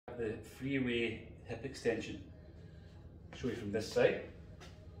the freeway hip extension. Show you from this side.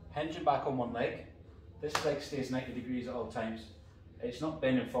 Hinging back on one leg. This leg stays 90 degrees at all times. It's not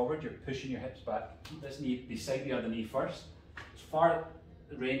bending forward, you're pushing your hips back. Keep this knee beside the other knee first. As far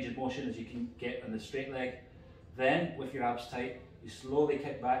range of motion as you can get on the straight leg. Then, with your abs tight, you slowly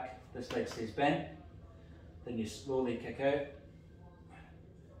kick back. This leg stays bent. Then you slowly kick out.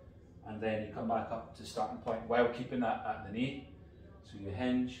 And then you come back up to starting point while keeping that at the knee. So you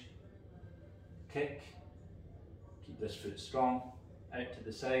hinge, kick, keep this foot strong, out to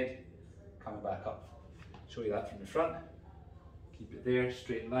the side, coming back up. Show you that from the front. Keep it there,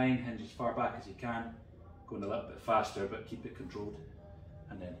 straight line, hinge as far back as you can, going a little bit faster but keep it controlled.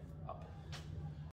 And then